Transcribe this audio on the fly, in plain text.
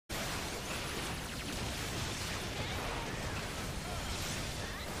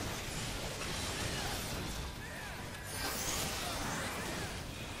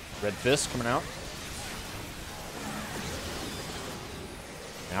Red fist coming out.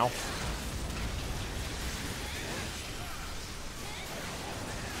 Now.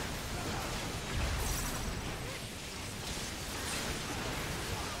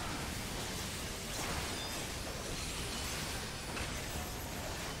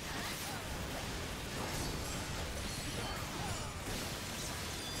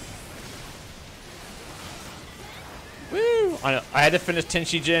 Woo! I had to finish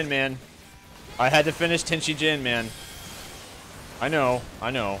Tenshi Jin, man. I had to finish Tenshi Jin, man. I know.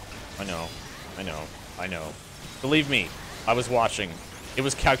 Believe me, I was watching. It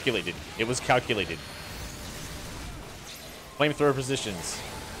was calculated. It was calculated. Flamethrower positions.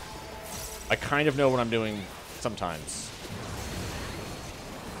 I kind of know what I'm doing sometimes.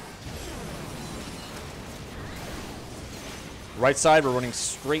 Right side, we're running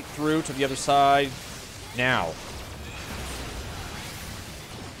straight through to the other side now.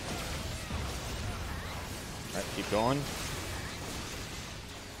 Alright, keep going.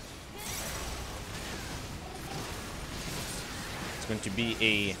 It's going to be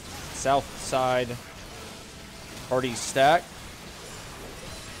a south side party stack.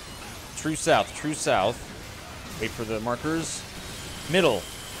 True south, true south. Wait for the markers. Middle.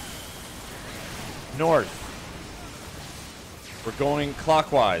 North. We're going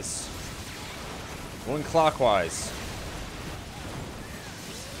clockwise. Going clockwise.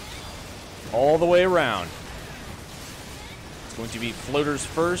 All the way around. It's going to be floaters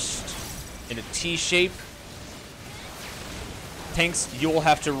first in a T shape. Tanks, you will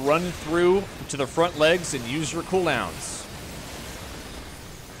have to run through to the front legs and use your cooldowns.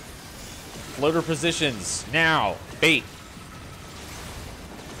 Floater positions now. Bait.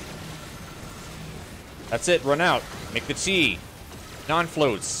 That's it. Run out. Make the T.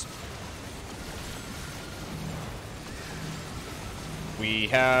 Non-floats. We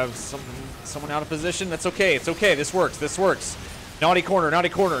have someone out of position. That's okay. It's okay. This works. This works. Naughty corner. Naughty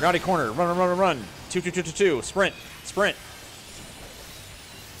corner. Naughty corner. Run, run, run, run. 2, 2, 2, 2, 2. Sprint. Sprint.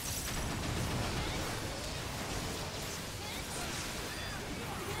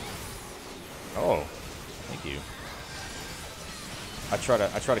 Oh, thank you. I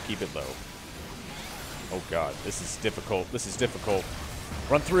try to keep it low. Oh god, this is difficult. This is difficult.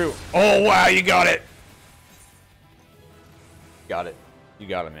 Run through. Oh wow, you got it. Got it. You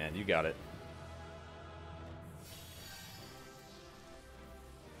got it, man. You got it.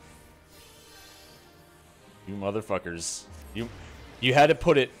 You motherfuckers. You had to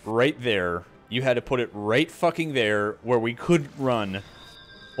put it right there. You had to put it right fucking there where we couldn't run.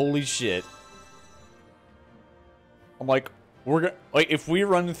 Holy shit. I'm like, if we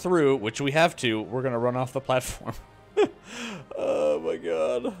run through, which we have to, we're gonna run off the platform. Oh my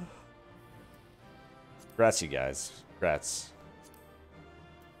god. Congrats, you guys. Congrats.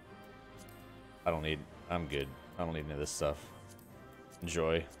 I'm good. I don't need any of this stuff.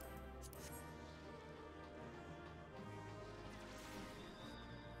 Enjoy.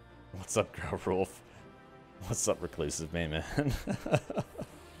 What's up, Growlf? What's up, Reclusive man?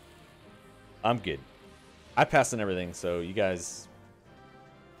 I'm good. I passed on everything, so you guys...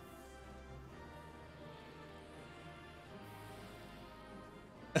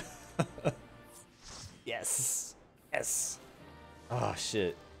 Yes. Yes. Oh,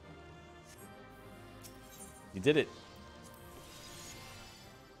 shit. You did it.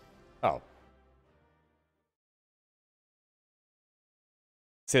 Oh.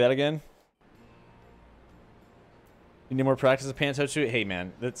 Say that again? You need more practice of Panto 2? Hey,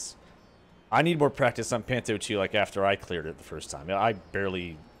 man, that's... I need more practice on Panto 2, like, after I cleared it the first time. I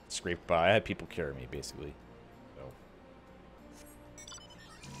barely scraped by. I had people carry me, basically.